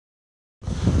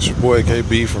It's your boy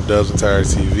KB from Dubs and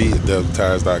Tires TV at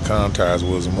dubsandtires.com. Tires,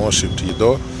 wheels, and more shipped to your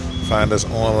door. Find us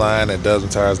online at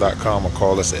dubsandtires.com or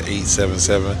call us at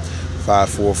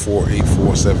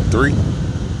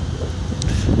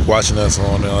 877-544-8473. Watching us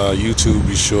on YouTube,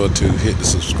 be sure to hit the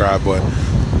subscribe button.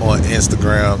 On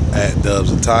Instagram at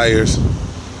Dubs and Tires,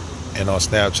 and on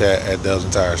Snapchat at Dubs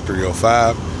and Tires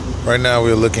 305. Right now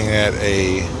we're looking at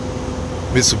a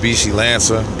Mitsubishi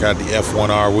Lancer. Got the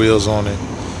F1R wheels on it.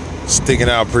 Sticking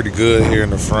out pretty good here in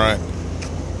the front.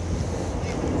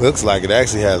 Looks like it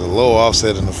actually has a lower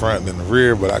offset in the front than the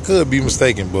rear, but I could be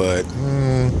mistaken, but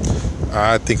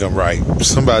I think I'm right.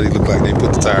 Somebody looked like they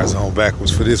put the tires on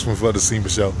backwards for this one for the Sema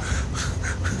show.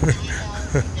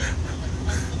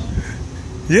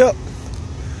 Yep.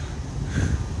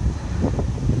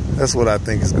 That's what I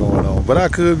think is going on. But I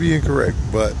could be incorrect.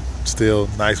 But still,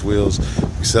 nice wheels.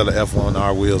 We sell the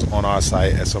F1R wheels on our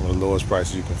site at some of the lowest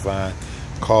prices you can find.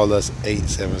 Call us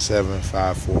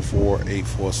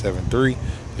 877-544-8473.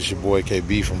 It's your boy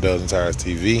KB from Dubs and Tires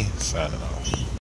TV, signing off.